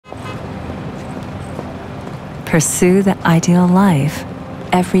Pursue the ideal life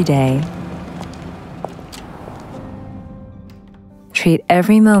every day. Treat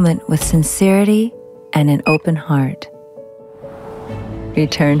every moment with sincerity and an open heart.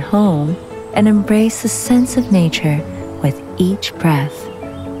 Return home and embrace the sense of nature with each breath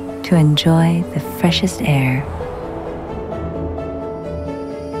to enjoy the freshest air.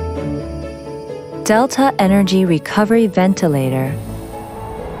 Delta Energy Recovery Ventilator.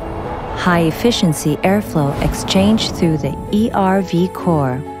 High-efficiency airflow exchange through the ERV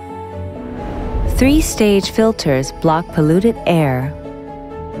core. 3-stage filters block polluted air.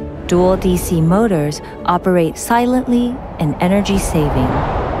 Dual DC motors operate silently and energy-saving.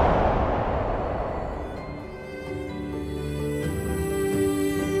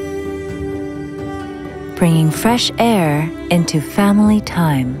 Bringing fresh air into family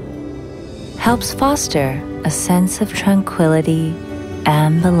time helps foster a sense of tranquility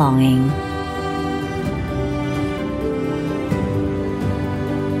and belonging.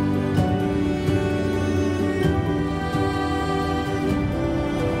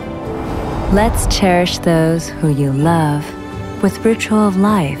 Let's cherish those who you love with ritual of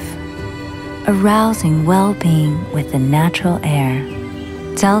life, arousing well-being with the natural air.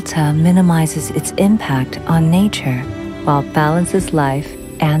 Delta minimizes its impact on nature while balances life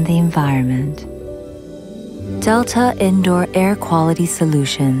and the environment. Delta Indoor Air Quality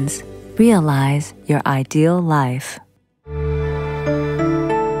Solutions. Realize your ideal life.